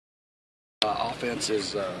Offense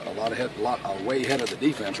is way ahead of the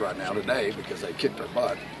defense right now today because they kicked our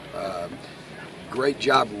butt. Great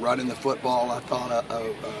job running the football, I thought,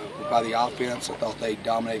 by the offense. I thought they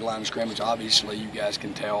dominated line of scrimmage. Obviously, you guys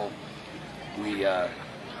can tell we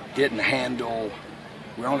didn't handle.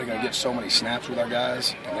 We're only going to get so many snaps with our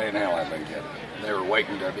guys, and they didn't handle anything good. They were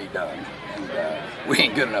waiting to be done, and we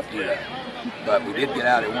ain't good enough to do that. But we did get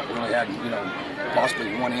out. We only had,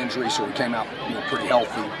 possibly one injury, so we came out, pretty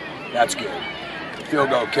healthy. That's good. The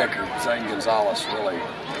field goal kicker, Zane Gonzalez, really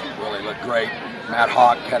looked great. Matt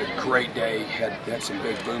Hawk had a great day. Had some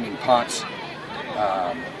big booming punts.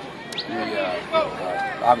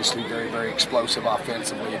 Obviously very explosive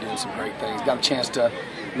offensively, doing some great things. Got a chance to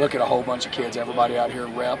look at a whole bunch of kids. Everybody out here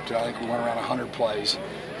repped. I think we went around 100 plays,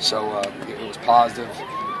 so it was positive.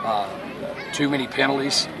 Too many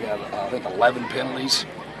penalties. We had, I think, 11 penalties.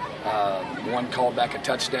 One called back a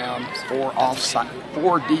touchdown,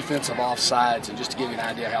 4 defensive offsides, and just to give you an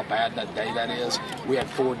idea how bad that day that is, we had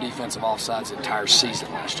 4 defensive offsides the entire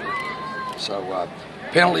season last year. So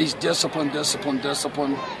penalties, discipline.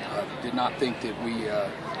 Did not think that we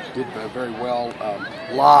did very well.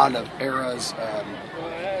 A lot of errors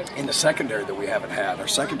in the secondary that we haven't had. Our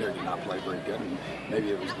secondary did not play very good, and maybe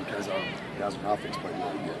it was because our guys on offense played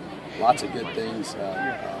really good. Lots of good things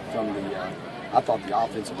from the. I thought the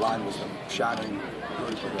offensive line was the shining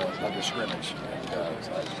group of the scrimmage. And,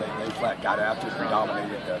 they flat got after it and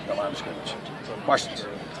dominated the line of scrimmage. Questions? Did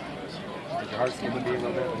your heart skip a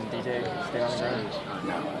little bit when DJ stay on the ground?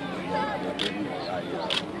 No, I didn't.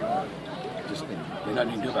 There's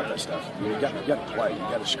nothing you can do about that stuff. You got to play. You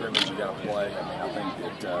got to scrimmage. You got to play. I think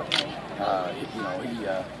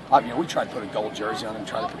that we tried to put a gold jersey on him,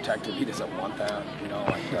 try to protect him. He doesn't want that.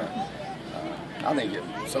 I think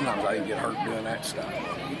sometimes I didn't get hurt doing that stuff.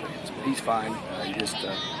 But he's fine. He just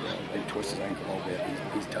maybe twist his ankle a little bit.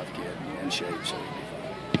 He's a tough kid, in shape, so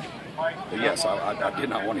he'll be fine. But yes, I did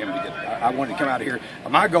not want him to get. I wanted to come out of here.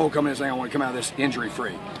 My goal coming in saying I want to come out of this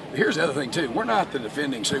injury-free. But here's the other thing too. We're not the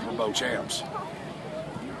defending Super Bowl champs,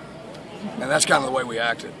 and that's kind of the way we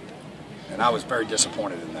acted. And I was very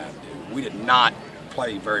disappointed in that. We did not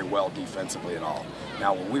play very well defensively at all.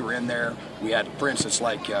 Now, when we were in there, we had, for instance, we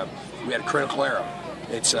had a critical error.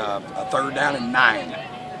 It's a 3rd down and 9.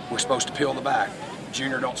 We're supposed to peel the back.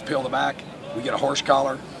 Junior don't peel the back. We get a horse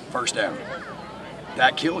collar, 1st down.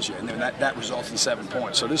 That kills you, and then that results in 7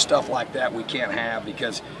 points. So this stuff like that we can't have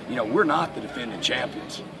because we're not the defending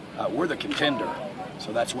champions. We're the contender.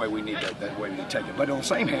 So that's the way we need to take it. But on the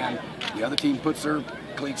same hand, the other team puts their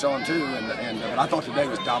cleats on too, but I thought today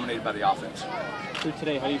was dominated by the offense. So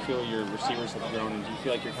today, how do you feel your receivers have grown, and do you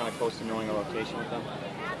feel like you're kind of close to knowing a rotation with them?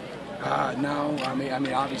 No, I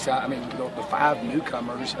mean, obviously, the 5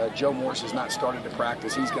 newcomers. Joe Morris has not started to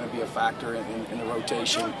practice. He's going to be a factor in the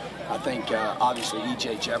rotation. I think obviously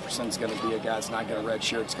E.J. Jefferson's going to be a guy that's not going to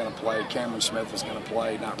redshirt. Is going to play. Cameron Smith is going to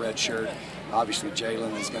play, not redshirt. Obviously,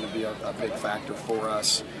 Jalen is going to be a big factor for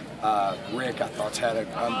us. Rick, I thought's had an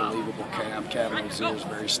unbelievable camp. Kevin O'Zeel is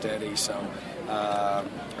very steady. So,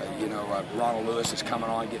 Ronald Lewis is coming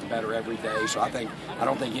on, getting better every day. So I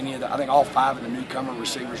don't think any of I think all 5 of the newcomer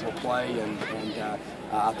receivers will play. And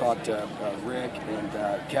I thought Rick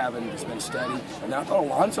and Kevin has been steady. And then I thought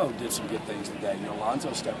Alonzo did some good things today.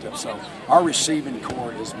 Alonzo stepped up. So our receiving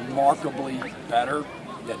core is markedly better.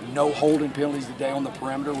 We had no holding penalties today on the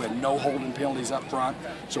perimeter. We had no holding penalties up front.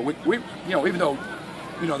 So we even though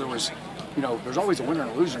there was, there's always a winner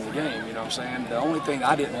and a loser in the game, you know what I'm saying? The only thing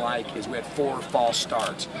I didn't like is we had 4 false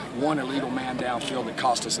starts. 1 illegal man downfield that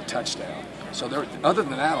cost us a touchdown. So other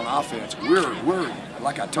than that on offense, we're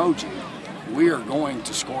like I told you, we are going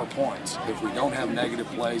to score points if we don't have negative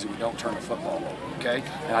plays and we don't turn the football over, okay?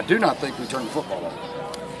 And I do not think we turned the football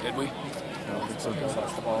over. Did we?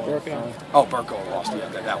 Burko lost. Yeah,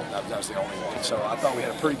 that was the only one. So I thought we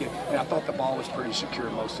had a pretty good. And I thought the ball was pretty secure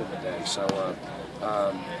most of the day. So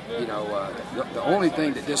the only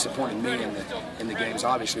thing that disappointed me in the game is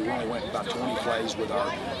obviously we only went about 20 plays with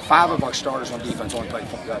our 5 of our starters on defense only played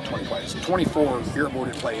 20 plays. 24 Irritable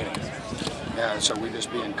didn't play any. So we're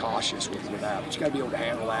just being cautious with that. But you got to be able to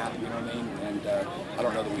handle that. You know what I mean? And I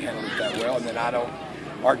don't know that we handled it that well. And then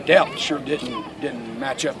our depth sure didn't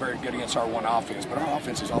match up very good against our one offense, but our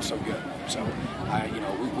offense is also good. So,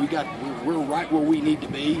 we're right where we need to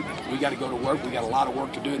be. We got to go to work. We got a lot of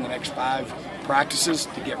work to do in the next 5 practices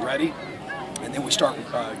to get ready, and then we start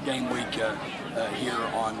game week here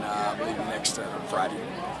on, I believe, next Friday.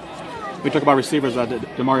 We talk about receivers.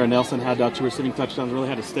 Demario Nelson had 2 receiving touchdowns. Really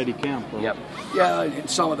had a steady camp. Yep. Yeah, and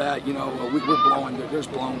some of that, you know, we're blowing. There's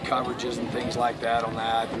blown coverages and things like that on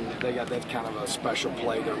that, and they got that kind of a special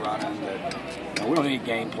play they're running. That we don't need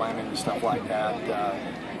game planning and stuff like that.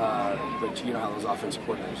 But you know how those offensive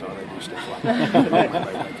coordinators are; they do stuff like that. They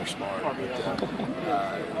think they're smart. But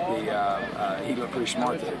he looked pretty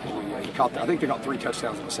smart there. He caught. I think they got 3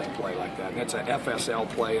 touchdowns in the same play like that. And that's an FSL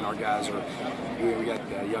play, and our guys are. We got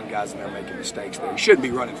young guys in there making mistakes there. He shouldn't be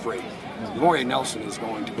running free. Demore Nelson is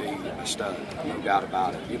going to be a stud, no doubt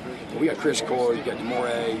about it. We got Chris Core, you got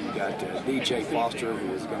Demore, you got DJ Foster,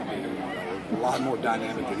 who is going to be a lot more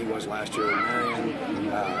dynamic than he was last year. Marion,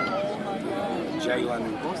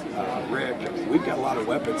 Jalen, Rick. I mean, we've got a lot of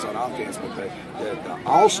weapons on offense, but the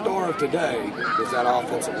all-star of today is that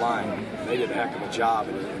offensive line. They did a heck of a job,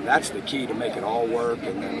 and that's the key to make it all work.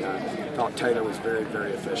 And then I thought Taylor was very,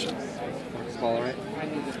 very efficient. All right.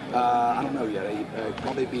 I don't know yet. He'll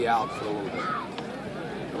probably be out for a little bit.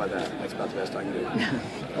 How about that? That's about the best I can do.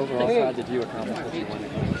 Overall, how did you accomplish what you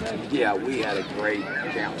wanted? Yeah, we had a great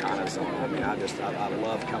camp kind of zone. I mean, I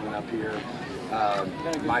love coming up here.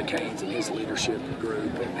 Mike Haynes and his leadership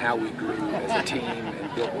group and how we grew as a team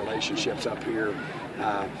and built relationships up here.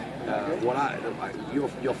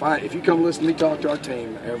 You'll find if you come listen to me talk to our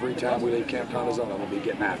team every time we leave Camp Zone, I'm gonna be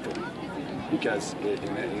getting after them. Because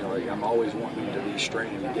I'm always wanting them to be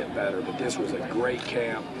straining and get better. But this was a great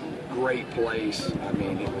camp, great place. I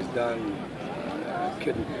mean, it was done.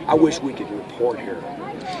 I wish we could report here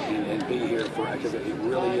and be here because it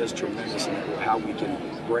really is tremendous in how we can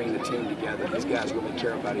bring the team together. These guys really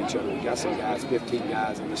care about each other. We got some guys, 15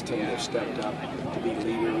 guys in this team that have stepped up to be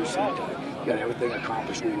leaders. And, got everything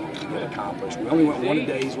accomplished we wanted to get accomplished. We only went 1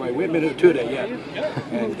 day's way. We haven't been to 2-day yet,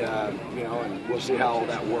 and and we'll see how all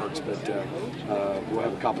that works. But we'll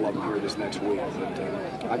have a couple of them here this next week. But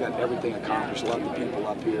I got everything accomplished. Love the people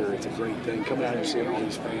up here. It's a great thing. Coming out here and seeing all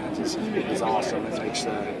these fans is awesome. It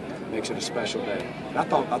makes it a special day. I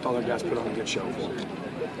thought our guys put on a good show for us.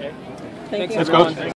 Thanks, Coach.